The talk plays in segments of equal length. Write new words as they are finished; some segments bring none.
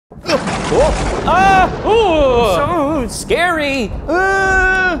So scary.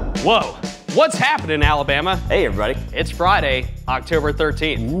 Whoa. What's happening, Alabama? Hey, everybody. It's Friday, October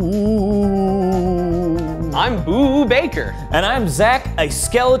 13th. Ooh. I'm Boo Baker. And I'm Zach, a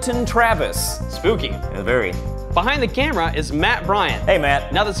skeleton Travis. Spooky. Very. Behind the camera is Matt Bryant. Hey,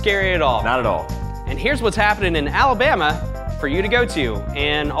 Matt. Nothing scary at all. Not at all. And here's what's happening in Alabama for you to go to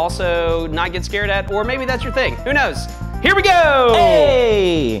and also not get scared at, or maybe that's your thing. Who knows? Here we go!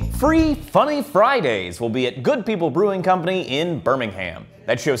 Hey! Free Funny Fridays will be at Good People Brewing Company in Birmingham.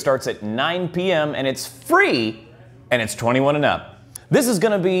 That show starts at 9 p.m. and it's free, and it's 21 and up. This is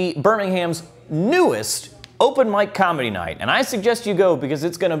gonna be Birmingham's newest open mic comedy night, and I suggest you go because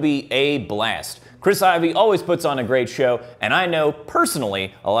it's gonna be a blast. Chris Ivey always puts on a great show, and I know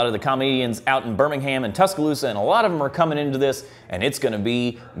personally a lot of the comedians out in Birmingham and Tuscaloosa, and a lot of them are coming into this, and it's gonna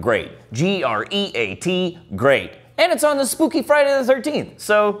be great. G-R-E-A-T, great. And it's on the spooky Friday the 13th,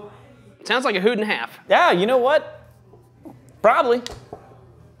 so... Sounds like a hoot and a half. Yeah, you know what? Probably.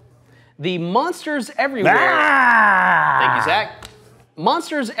 The Monsters Everywhere... Thank you, Zach.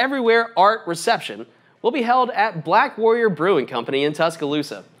 Monsters Everywhere Art Reception will be held at Black Warrior Brewing Company in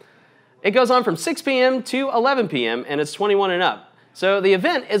Tuscaloosa. It goes on from 6 p.m. to 11 p.m. and it's 21 and up. So the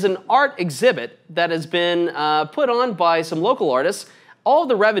event is an art exhibit that has been put on by some local artists. All of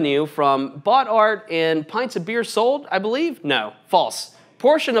the revenue from bought art and pints of beer sold, I believe? No, false.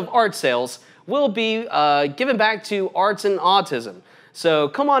 Portion of art sales will be given back to Arts and Autism. So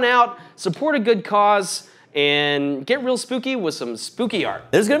come on out, support a good cause, and get real spooky with some spooky art.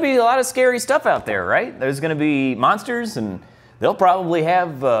 There's gonna be a lot of scary stuff out there, right? There's gonna be monsters, and they'll probably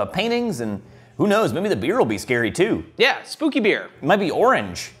have paintings, and who knows, maybe the beer will be scary too. Yeah, spooky beer. It might be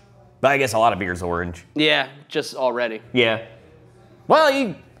orange, but I guess a lot of beer's orange. Yeah, just already. Yeah.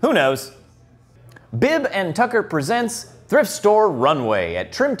 Well, who knows? Bibb and Tucker presents Thrift Store Runway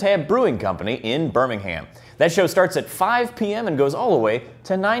at Trim Tab Brewing Company in Birmingham. That show starts at 5 p.m. and goes all the way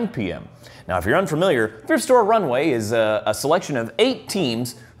to 9 p.m. Now, if you're unfamiliar, Thrift Store Runway is a selection of 8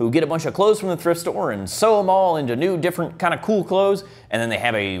 teams who get a bunch of clothes from the thrift store and sew them all into new, different kind of cool clothes, and then they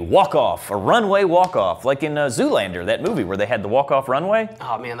have a walk-off, a runway walk-off, like in Zoolander, that movie where they had the walk-off runway.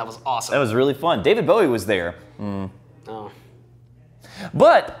 Oh man, that was awesome. That was really fun. David Bowie was there. Oh.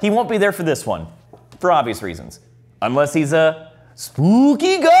 But he won't be there for this one, for obvious reasons. Unless he's a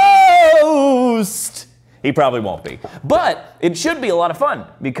spooky ghost. He probably won't be. But it should be a lot of fun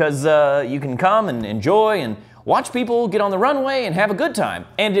because you can come and enjoy and watch people get on the runway and have a good time.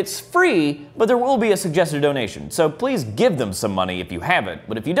 And it's free, but there will be a suggested donation. So please give them some money if you have it.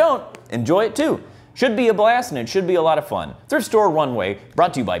 But if you don't, enjoy it too. Should be a blast and it should be a lot of fun. Thrift Store Runway,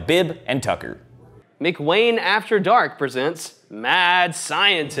 brought to you by Bibb and Tucker. McWayne After Dark presents Mad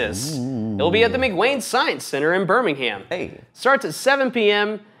Scientists. It'll be at the McWayne Science Center in Birmingham. Hey. Starts at 7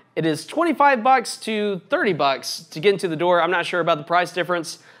 p.m. It is $25 to $30 to get into the door. I'm not sure about the price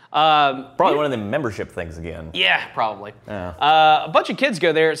difference. Probably one of the membership things again. Yeah, probably. Yeah. A bunch of kids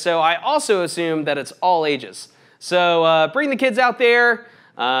go there, so I also assume that it's all ages. So bring the kids out there.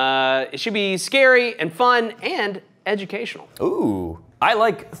 It should be scary and fun and educational. Ooh. I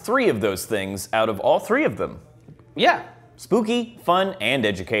like 3 of those things out of all 3 of them. Yeah. Spooky, fun, and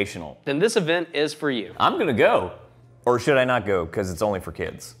educational. Then this event is for you. I'm gonna go. Or should I not go because it's only for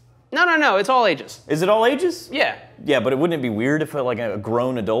kids? No, it's all ages. Is it all ages? Yeah. Yeah, but wouldn't it be weird if like a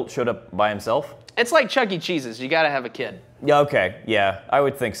grown adult showed up by himself? It's like Chuck E. Cheese's. You gotta have a kid. Yeah, okay. Yeah, I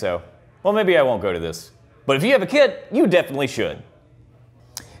would think so. Well, maybe I won't go to this. But if you have a kid, you definitely should.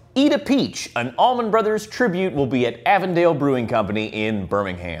 Eat a Peach, an Allman Brothers tribute, will be at Avondale Brewing Company in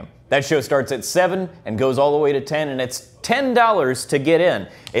Birmingham. That show starts at 7 and goes all the way to 10, and it's $10 to get in.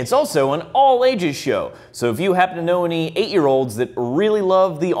 It's also an all-ages show, so if you happen to know any 8-year-olds that really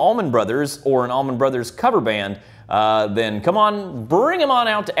love the Allman Brothers or an Allman Brothers cover band, then come on, bring them on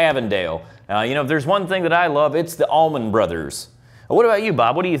out to Avondale. You know, if there's one thing that I love, it's the Allman Brothers. What about you,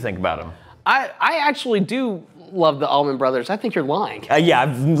 Bob? What do you think about them? I actually do love the Allman Brothers. I think you're lying. Yeah,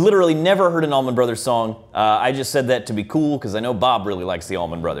 I've literally never heard an Allman Brothers song. I just said that to be cool because I know Bob really likes the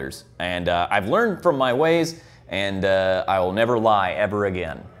Allman Brothers. And I've learned from my ways, and I will never lie ever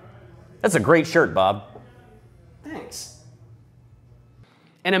again. That's a great shirt, Bob. Thanks.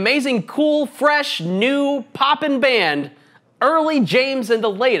 An amazing, cool, fresh, new, poppin' band, Early James and the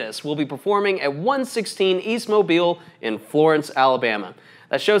Latest, will be performing at 116 East Mobile in Florence, Alabama.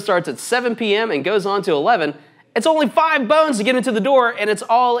 That show starts at 7 p.m. and goes on to 11. It's only $5 to get into the door, and it's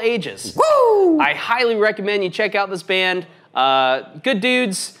all ages. Woo! I highly recommend you check out this band. Good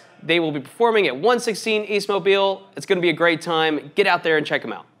dudes. They will be performing at 116 East Mobile. It's going to be a great time. Get out there and check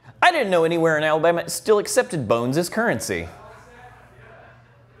them out. I didn't know anywhere in Alabama still accepted bones as currency.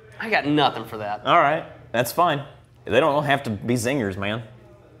 I got nothing for that. All right, that's fine. They don't have to be zingers, man.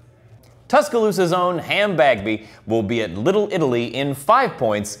 Tuscaloosa's own Ham Bagby will be at Little Italy in 5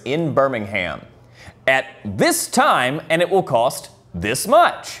 Points in Birmingham at this time, and it will cost this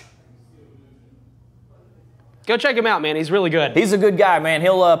much. Go check him out, man. He's really good. He's a good guy, man.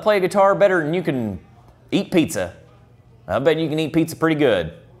 He'll play guitar better than you can eat pizza. I bet you can eat pizza pretty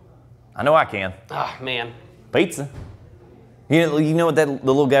good. I know I can. Oh, man. Pizza. You know what the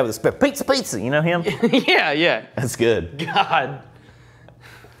little guy with the spit? Pizza, pizza. You know him? Yeah. That's good. God.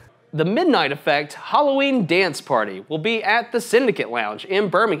 The Midnight Effect Halloween Dance Party will be at the Syndicate Lounge in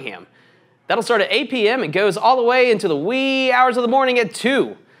Birmingham. That'll start at 8 p.m. and goes all the way into the wee hours of the morning at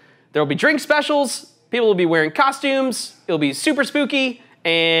 2. There will be drink specials. People will be wearing costumes. It'll be super spooky,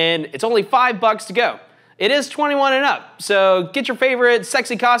 and it's only $5 to go. It is 21 and up, so get your favorite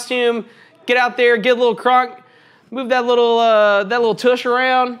sexy costume, get out there, get a little crunk, move that little tush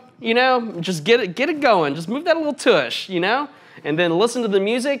around, you know, just get it going. Just move that little tush, you know, and then listen to the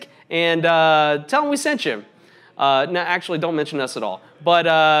music and tell them we sent you. No, actually, don't mention us at all. But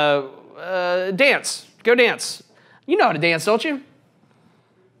dance, go dance. You know how to dance, don't you?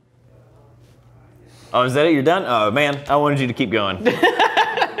 Oh, is that it? You're done? Oh, man, I wanted you to keep going.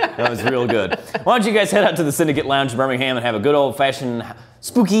 That was real good. Why don't you guys head out to the Syndicate Lounge in Birmingham and have a good old-fashioned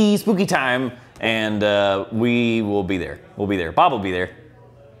spooky time, and we will be there. We'll be there. Bob will be there.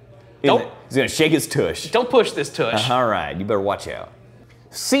 He's going to shake his tush. Don't push this tush. All right, you better watch out.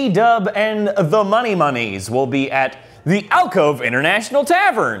 C-Dub and the Money Monies will be at the Alcove International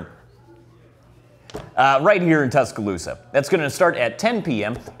Tavern. Right here in Tuscaloosa. That's going to start at 10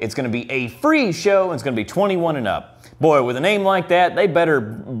 p.m. It's going to be a free show, and it's going to be 21 and up. Boy, with a name like that, they better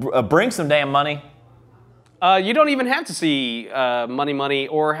bring some damn money. You don't even have to see Money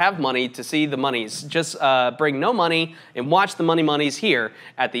or have money to see the monies. Just bring no money and watch the Money Monies here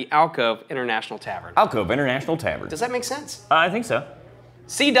at the Alcove International Tavern. Alcove International Tavern. Does that make sense? I think so.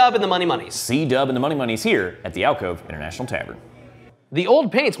 C-Dub and the Money Monies. C-Dub and the Money Monies here at the Alcove International Tavern. The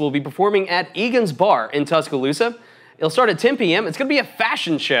Old Paints will be performing at Egan's Bar in Tuscaloosa. It'll start at 10 p.m. It's going to be a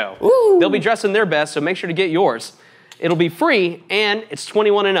fashion show. Ooh. They'll be dressed in their best, so make sure to get yours. It'll be free, and it's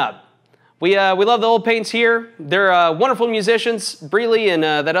 21 and up. We love the Old Paints here. They're wonderful musicians. Breeley and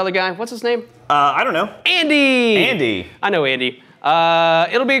that other guy, what's his name? I don't know. Andy! I know Andy.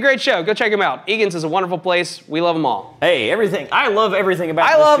 It'll be a great show. Go check them out. Egan's is a wonderful place. We love them all. Hey, everything. I love everything about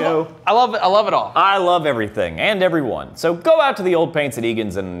this show. I love it all. I love everything and everyone. So go out to the Old Paints at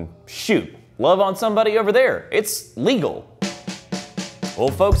Egan's and shoot. Love on somebody over there. It's legal. Well,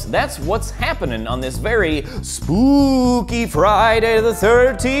 folks, that's what's happening on this very spooky Friday the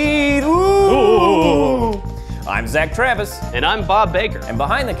 13th. Ooh. I'm Zach Travis. And I'm Bob Baker. And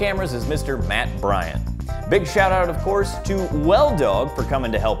behind the cameras is Mr. Matt Bryant. Big shout out, of course, to Well Dog for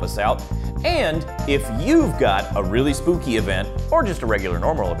coming to help us out. And if you've got a really spooky event, or just a regular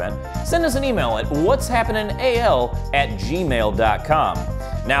normal event, send us an email at whatshappeninal@gmail.com.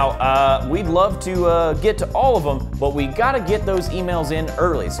 Now, we'd love to get to all of them, but we gotta get those emails in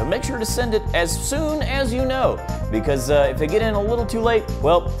early, so make sure to send it as soon as you know, because if they get in a little too late,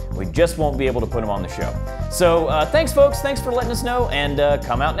 well, we just won't be able to put them on the show. So thanks, folks. Thanks for letting us know, and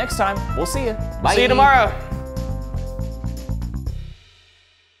come out next time. We'll see you. Bye. See you tomorrow.